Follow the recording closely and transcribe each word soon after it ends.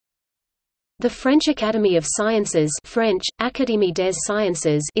The French Academy of Sciences, French, Académie des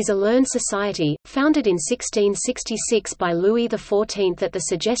Sciences, is a learned society, founded in 1666 by Louis XIV at the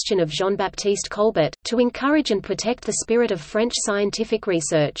suggestion of Jean-Baptiste Colbert, to encourage and protect the spirit of French scientific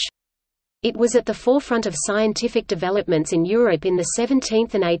research. It was at the forefront of scientific developments in Europe in the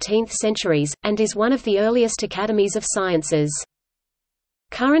 17th and 18th centuries, and is one of the earliest academies of sciences.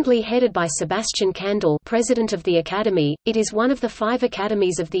 Currently headed by Sébastien Candel, president of the Académie, it is one of the 5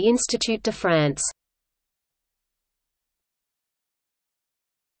 academies of the Institut de France.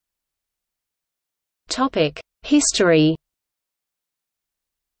 History.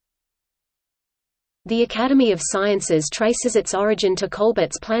 The Academy of Sciences traces its origin to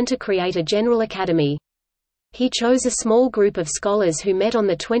Colbert's plan to create a general academy. He chose a small group of scholars who met on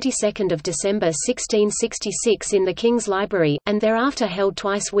the 22nd of December 1666 in the King's Library, and thereafter held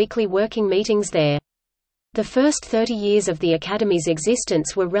twice weekly working meetings there. The first 30 years of the Academy's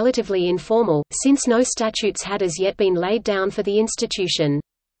existence were relatively informal, since no statutes had as yet been laid down for the institution.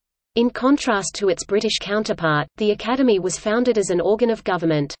 In contrast to its British counterpart, the Academy was founded as an organ of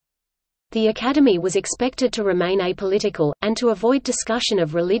government. The Academy was expected to remain apolitical, and to avoid discussion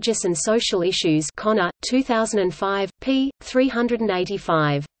of religious and social issues. Connor, 2005, p.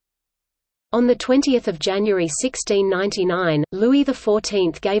 385. On 20 January 1699, Louis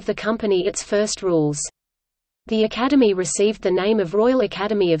XIV gave the company its first rules. The Academy received the name of Royal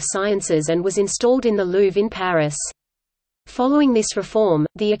Academy of Sciences and was installed in the Louvre in Paris. Following this reform,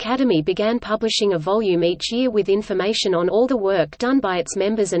 the Academy began publishing a volume each year with information on all the work done by its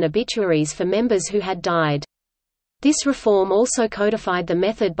members and obituaries for members who had died. This reform also codified the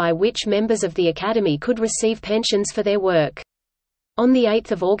method by which members of the Academy could receive pensions for their work. On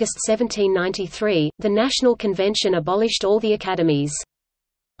 8 August 1793, the National Convention abolished all the academies.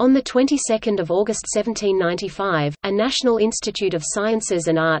 On the 22nd of August 1795, a National Institute of Sciences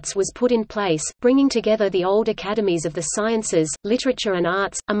and Arts was put in place, bringing together the old academies of the sciences, literature and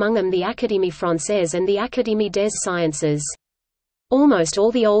arts, among them the Académie Française and the Académie des Sciences. Almost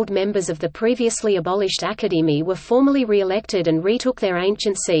all the old members of the previously abolished Académie were formally re-elected and retook their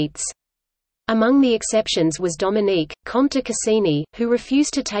ancient seats. Among the exceptions was Dominique, Comte de Cassini, who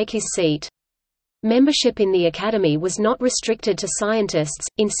refused to take his seat. Membership in the Academy was not restricted to scientists.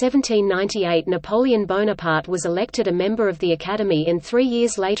 In 1798, Napoleon Bonaparte was elected a member of the Academy and 3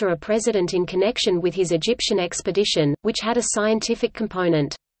 years later a president in connection with his Egyptian expedition, which had a scientific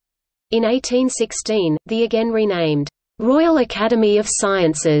component. In 1816, the again renamed Royal Academy of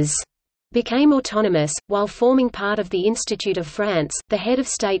Sciences became autonomous, while forming part of the Institute of France. The head of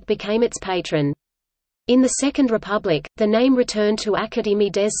state became its patron. In the Second Republic, the name returned to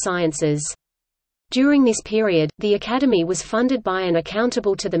Académie des Sciences. During this period, the Academy was funded by and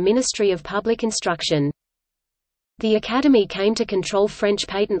accountable to the Ministry of Public Instruction. The Academy came to control French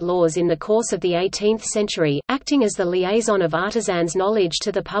patent laws in the course of the 18th century, acting as the liaison of artisans' knowledge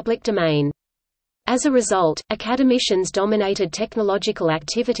to the public domain. As a result, academicians dominated technological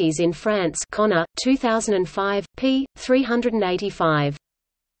activities in France. Connor, 2005, p. 385.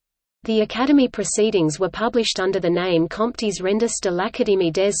 The Academy proceedings were published under the name Comptes Rendus de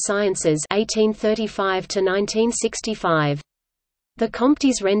l'Académie des Sciences 1835–1965. The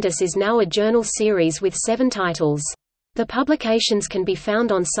Comptes Rendus is now a journal series with 7 titles. The publications can be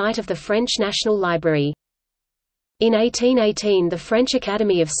found on site of the French National Library. In 1818, the French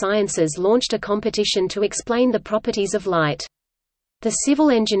Academy of Sciences launched a competition to explain the properties of light. The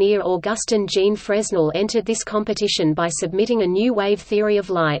civil engineer Augustin Jean Fresnel entered this competition by submitting a new wave theory of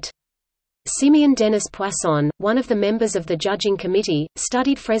light. Simeon Denis Poisson, one of the members of the judging committee,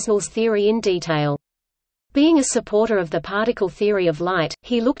 studied Fresnel's theory in detail. Being a supporter of the particle theory of light,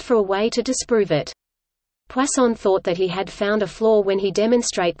 he looked for a way to disprove it. Poisson thought that he had found a flaw when he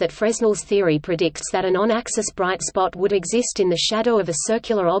demonstrated that Fresnel's theory predicts that an on-axis bright spot would exist in the shadow of a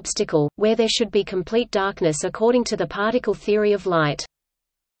circular obstacle, where there should be complete darkness according to the particle theory of light.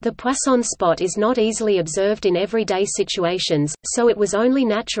 The Poisson spot is not easily observed in everyday situations, so it was only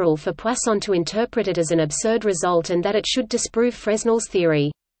natural for Poisson to interpret it as an absurd result and that it should disprove Fresnel's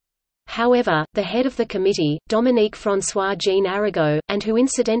theory. However, the head of the committee, Dominique François-Jean Arago, and who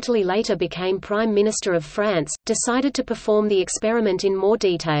incidentally later became Prime Minister of France, decided to perform the experiment in more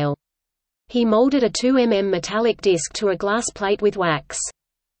detail. He molded a 2 mm metallic disc to a glass plate with wax.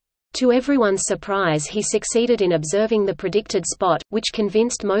 To everyone's surprise, he succeeded in observing the predicted spot, which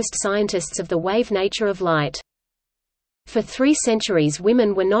convinced most scientists of the wave nature of light. For 3 centuries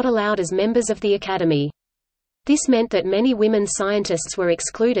women were not allowed as members of the Academy. This meant that many women scientists were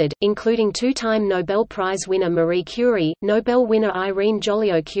excluded, including 2-time Nobel Prize winner Marie Curie, Nobel winner Irene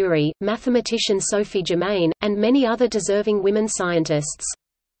Joliot-Curie, mathematician Sophie Germain, and many other deserving women scientists.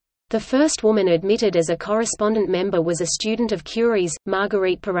 The first woman admitted as a correspondent member was a student of Curie's,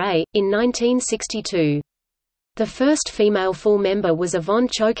 Marguerite Perret, in 1962. The first female full member was Yvonne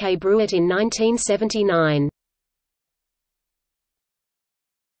Choquet-Bruat in 1979.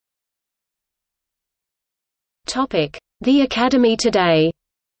 The Academy today.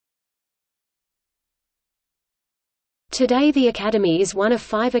 Today the Académie is one of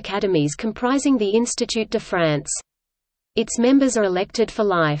 5 academies comprising the Institut de France. Its members are elected for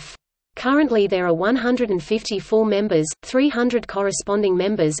life. Currently there are 150 full members, 300 corresponding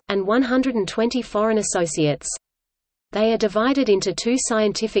members, and 120 foreign associates. They are divided into 2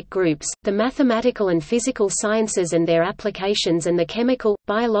 scientific groups, the mathematical and physical sciences and their applications, and the chemical,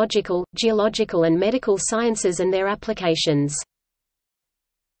 biological, geological and medical sciences and their applications.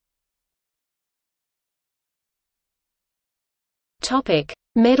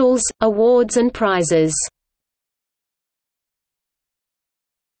 Medals, awards and prizes.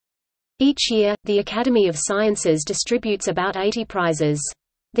 Each year, the Academy of Sciences distributes about 80 prizes.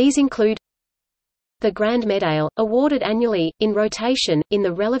 These include the Grand Médaille, awarded annually, in rotation, in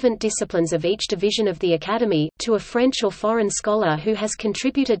the relevant disciplines of each division of the Academy, to a French or foreign scholar who has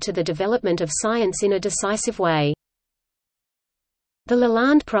contributed to the development of science in a decisive way. The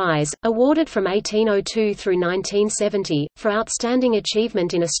Lalande Prize, awarded from 1802 through 1970, for outstanding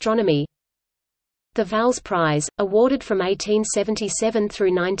achievement in astronomy. The Valls Prize, awarded from 1877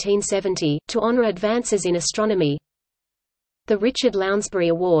 through 1970, to honor advances in astronomy. The Richard Lounsbury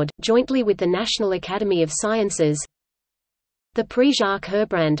Award, jointly with the National Academy of Sciences. The Prix Jacques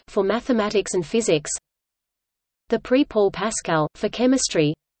Herbrand, for mathematics and physics. The Prix Paul Pascal, for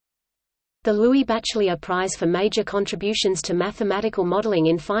chemistry. The Louis Bachelier Prize for major contributions to mathematical modeling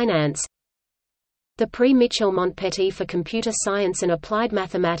in finance. The Prix Michel Montpetit for computer science and applied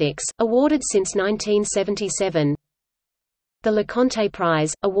mathematics, awarded since 1977. The Leconte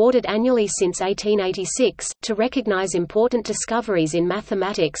Prize, awarded annually since 1886, to recognize important discoveries in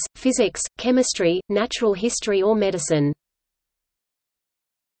mathematics, physics, chemistry, natural history or medicine.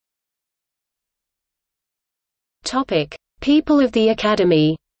 People of the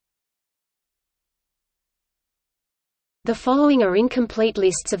Academy. The following are incomplete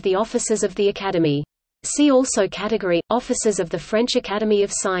lists of the officers of the Academy. See also category, Officers of the French Academy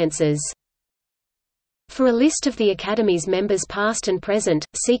of Sciences. For a list of the Academy's members past and present,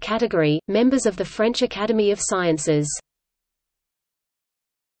 see category, Members of the French Academy of Sciences.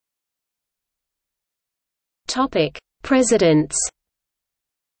 Presidents.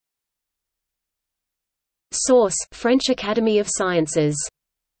 Source: French Academy of Sciences.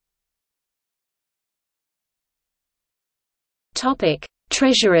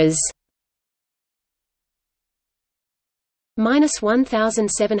 Treasurers.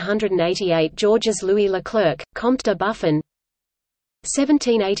 -1788 Georges Louis Leclerc, Comte de Buffon.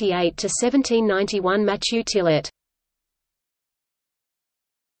 1788 to 1791 Mathieu Tillet.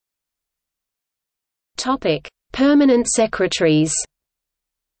 Permanent secretaries.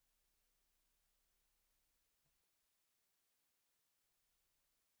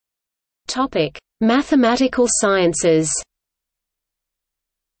 Mathematical sciences.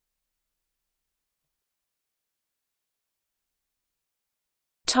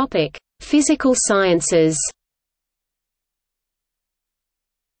 Physical sciences.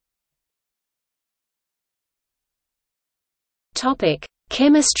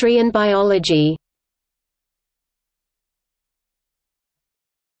 Chemistry and biology.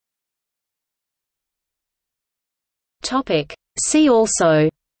 See also: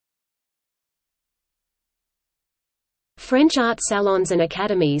 French art salons and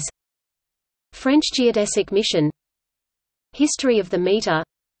academies, French geodesic mission, History of the meter,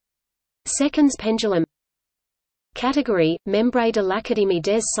 Seconds pendulum. Category: Membre de l'Académie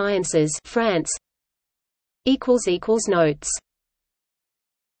des Sciences, France. Notes